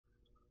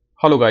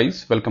Hello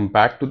guys, welcome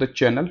back to the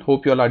channel.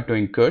 Hope you all are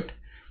doing good.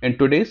 In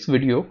today's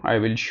video, I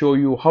will show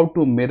you how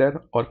to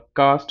mirror or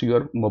cast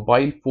your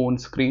mobile phone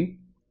screen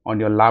on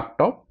your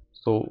laptop.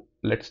 So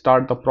let's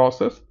start the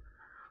process.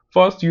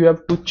 First, you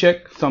have to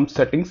check some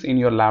settings in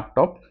your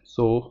laptop.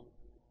 So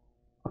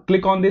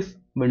click on this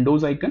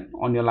Windows icon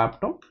on your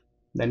laptop,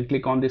 then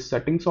click on this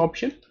settings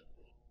option.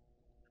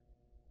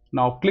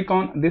 Now click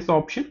on this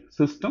option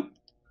System.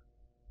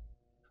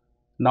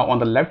 Now on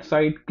the left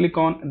side, click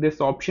on this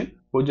option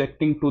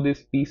projecting to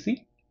this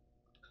PC.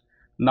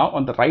 Now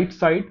on the right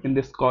side in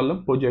this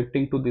column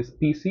projecting to this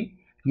PC,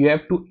 you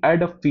have to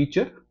add a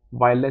feature,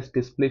 wireless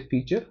display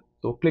feature.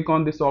 So click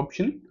on this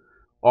option,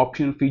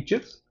 optional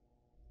features.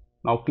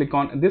 Now click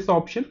on this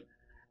option,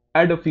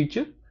 add a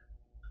feature.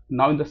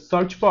 Now in the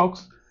search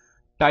box,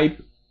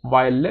 type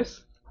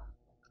wireless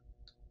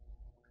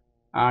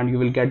and you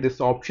will get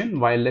this option,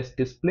 wireless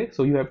display.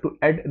 So you have to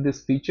add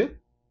this feature.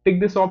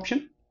 Tick this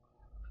option,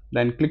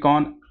 then click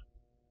on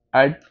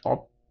add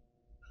op.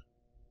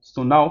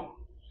 So now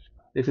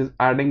this is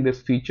adding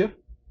this feature,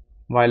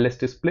 wireless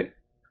display.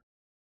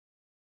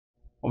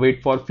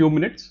 Wait for a few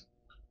minutes.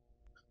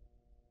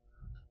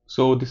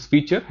 So this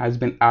feature has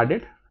been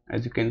added,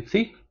 as you can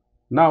see.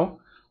 Now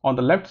on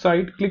the left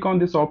side, click on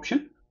this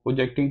option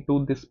projecting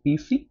to this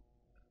PC.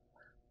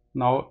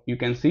 Now you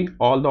can see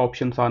all the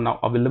options are now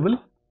available.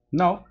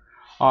 Now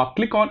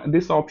click on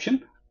this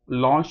option,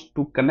 launch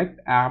to connect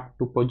app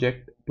to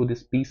project to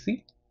this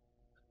PC,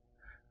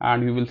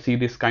 and you will see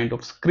this kind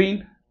of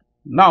screen.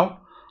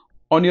 Now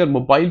on your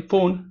mobile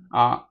phone,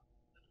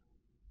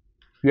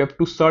 you have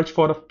to search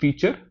for a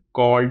feature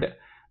called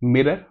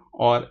mirror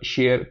or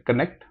share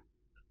connect.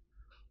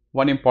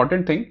 One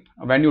important thing,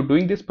 when you're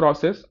doing this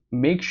process,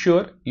 make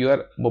sure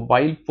your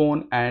mobile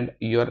phone and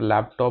your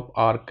laptop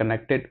are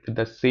connected with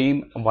the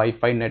same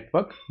Wi-Fi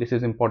network. This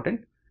is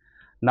important.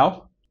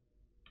 Now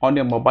on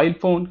your mobile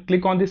phone,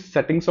 click on this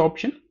settings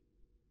option.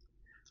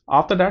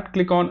 After that,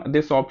 click on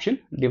this option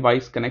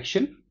device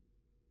connection,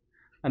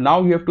 and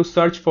now you have to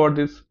search for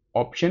this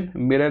option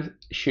mirror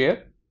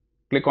share.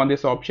 Click on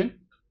this option,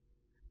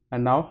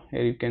 and now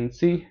here you can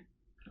see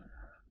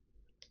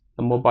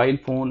the mobile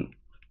phone,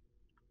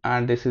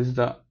 and this is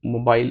the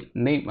mobile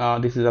name,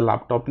 this is a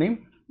laptop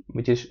name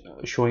which is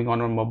showing on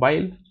our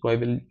mobile. So I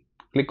will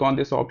click on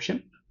this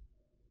option.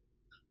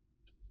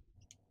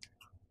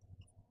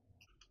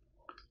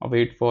 I'll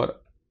wait for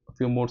a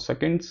few more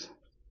seconds.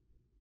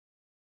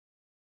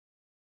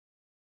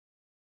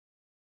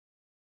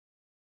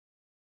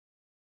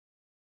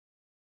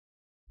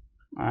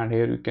 And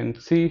here you can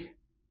see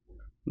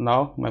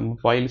now my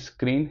mobile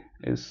screen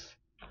is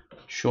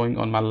showing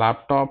on my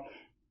laptop.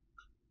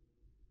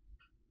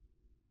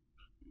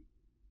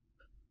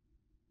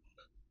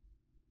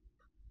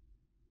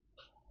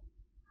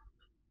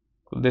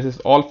 So this is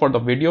all for the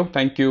video.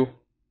 Thank you.